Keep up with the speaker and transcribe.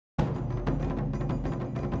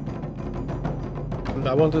and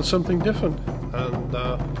I wanted something different, and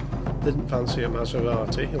didn't fancy a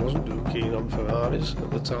Maserati. He wasn't too keen on Ferraris at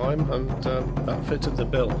the time, and that fitted the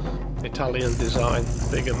bill. Italian design,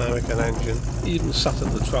 big American engine, even sat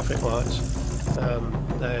at the traffic lights.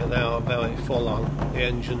 They are very full on. The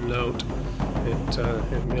engine note,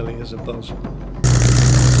 it really is a buzz.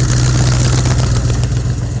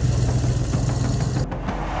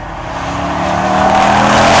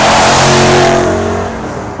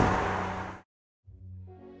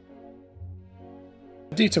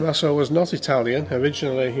 Tomaso was not Italian.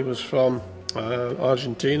 Originally he was from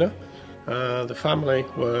Argentina. The family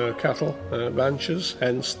were cattle ranchers,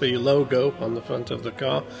 hence the logo on the front of the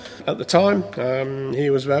car. At the time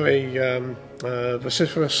he was very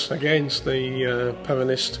vociferous against the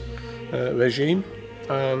Peronist regime,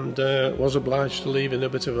 and was obliged to leave in a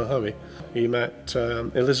bit of a hurry. He met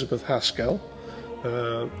Elizabeth Haskell,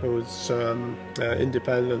 who was an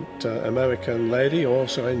independent American lady who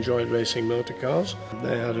also enjoyed racing motor cars.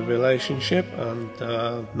 They had a relationship and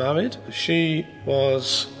married. She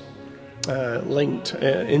was linked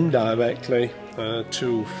indirectly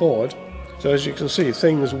to Ford. So as you can see,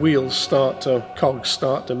 cogs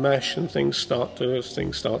start to mesh, and things start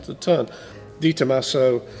to turn.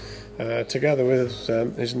 Tomaso, together with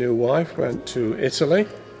his new wife, went to Italy,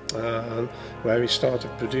 where he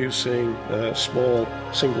started producing small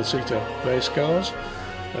single-seater race cars.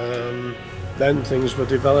 Then things were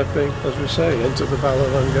developing, as we say, into the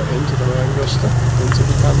Vallelunga, into the Mangusta, into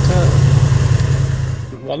the Pantera.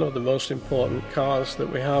 One of the most important cars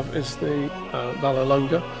that we have is the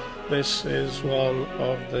Vallelunga. This is one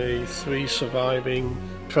of the 3 surviving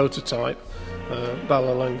prototype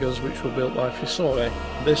Vallelungas which were built by Fisore.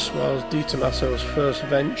 This was Tomaso's first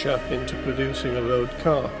venture into producing a road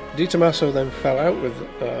car. Tomaso then fell out with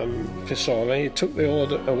Fisore. He took the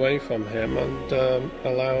order away from him and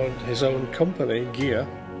allowed his own company, Ghia,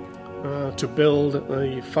 to build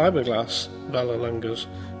the fiberglass Vallelungas,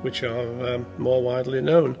 which are more widely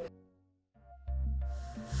known.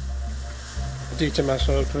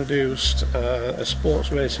 Tomaso produced a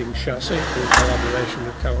sports racing chassis in collaboration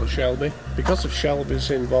with Carroll Shelby. Because of Shelby's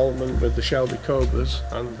involvement with the Shelby Cobras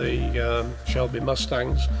and the Shelby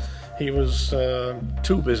Mustangs, he was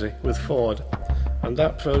too busy with Ford, and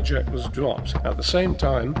that project was dropped. At the same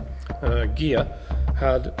time, Ghia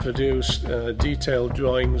had produced detailed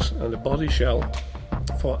drawings and a body shell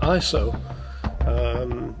for ISO.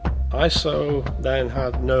 ISO then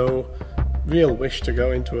had no real wish to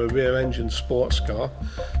go into a rear-engine sports car,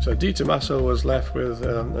 so Tomaso was left with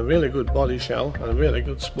a really good body shell and a really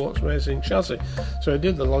good sports racing chassis. So he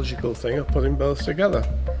did the logical thing of putting both together.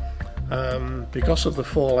 Because of the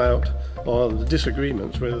fallout or the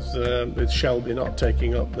disagreements with Shelby not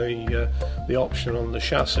taking up the option on the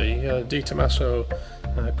chassis, Tomaso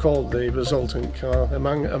called the resultant car a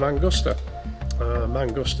Mangusta.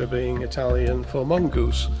 Mangusta being Italian for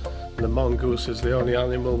mongoose. The mongoose is the only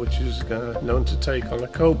animal which is known to take on a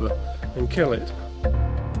cobra and kill it.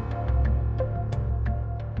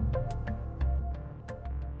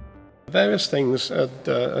 Various things had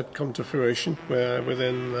come to fruition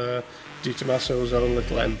within Tomaso's own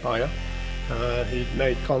little empire. He'd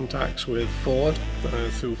made contacts with Ford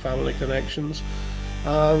through family connections,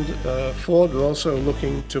 and Ford were also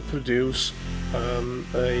looking to produce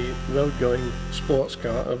a road-going sports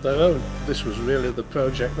car of their own. This was really the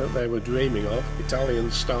project that they were dreaming of, Italian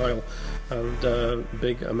style and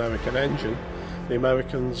big American engine. The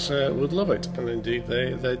Americans would love it, and indeed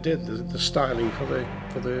they did. The styling for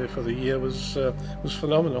the year was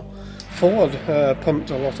phenomenal. Ford pumped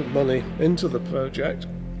a lot of money into the project.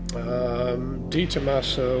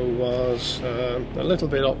 Tomaso was a little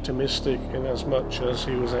bit optimistic in as much as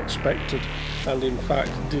he was expected, and in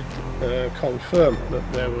fact did confirm that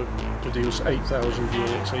they would produce 8,000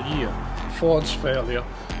 units a year. Ford's failure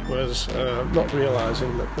was not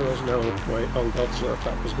realising that there was no way on God's earth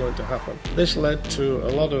that was going to happen. This led to a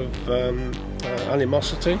lot of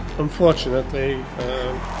animosity. Unfortunately,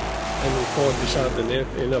 Henry Ford decided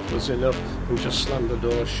enough was enough and just slammed the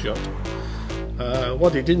doors shut.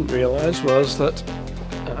 What he didn't realise was that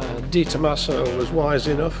Tomaso was wise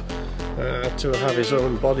enough to have his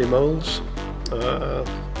own body moulds,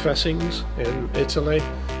 pressings in Italy,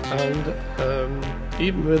 and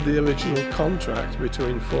even with the original contract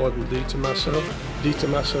between Ford and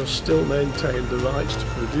Tomaso still maintained the rights to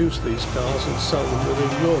produce these cars and sell them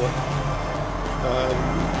within Europe.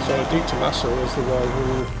 So Tomaso was the one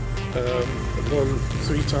who won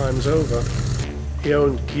 3 times over. He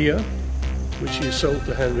owned Ghia, which he sold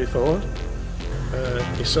to Henry Ford.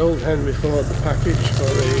 He sold Henry Ford the package for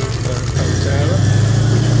the Pantera,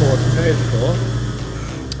 which Ford paid for.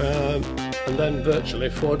 and then virtually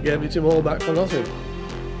Ford gave it him all back for nothing.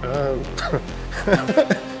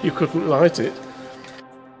 You couldn't write it.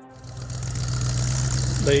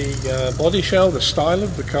 The body shell, the style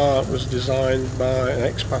of the car, was designed by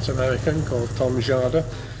an expat American called Tom Jada.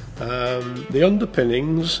 The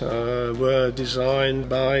underpinnings were designed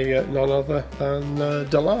by none other than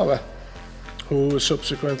Dallara, who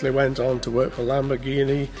subsequently went on to work for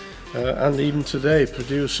Lamborghini and even today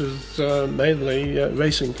produces mainly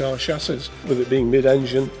racing car chassis, with it being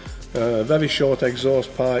mid-engine, very short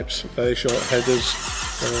exhaust pipes, very short headers,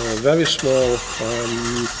 very small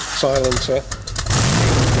silencer.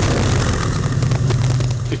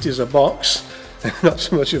 It is a box, not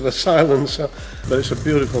so much of a silencer, but it's a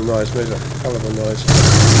beautiful noise, makes a hell of a noise.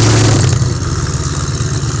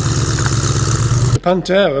 The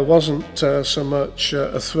Pantera wasn't so much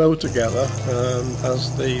a throw together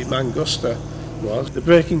as the Mangusta was. The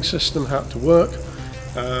braking system had to work,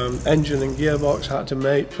 engine and gearbox had to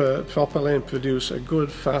mate properly and produce a good,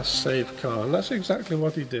 fast, safe car, and that's exactly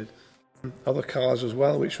what he did. Other cars as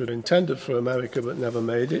well, which were intended for America but never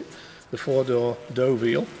made it. The four-door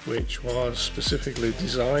Deauville, which was specifically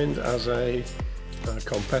designed as a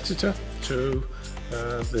competitor to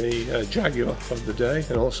the Jaguar of the day,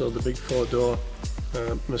 and also the big four-door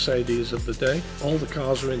Mercedes of the day. All the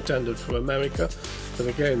cars were intended for America, but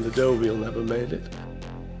again the Deauville never made it.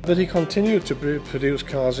 But he continued to produce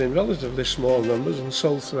cars in relatively small numbers and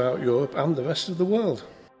sold throughout Europe and the rest of the world.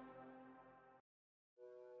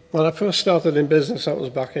 When I first started in business, that was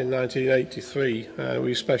back in 1983,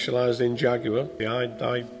 we specialised in Jaguar.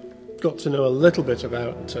 I got to know a little bit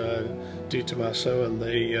about Tomaso and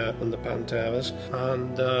the Panteras,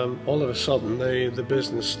 and all of a sudden the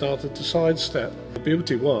business started to sidestep. The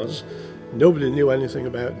beauty was, nobody knew anything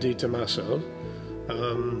about Tomaso.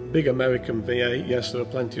 Big American V8, yes, there are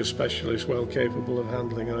plenty of specialists well capable of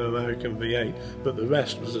handling an American V8, but the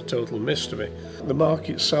rest was a total mystery. The mark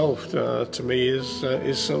itself, to me,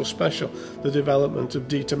 is so special. The development of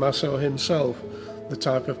Tomaso himself, the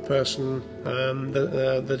type of person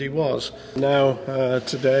that he was. Now,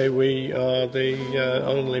 today, we are the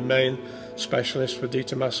only main specialist for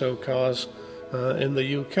Tomaso cars in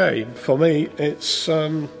the UK. For me, it's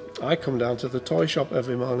I come down to the toy shop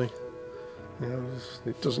every morning. You know,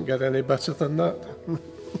 it doesn't get any better than that.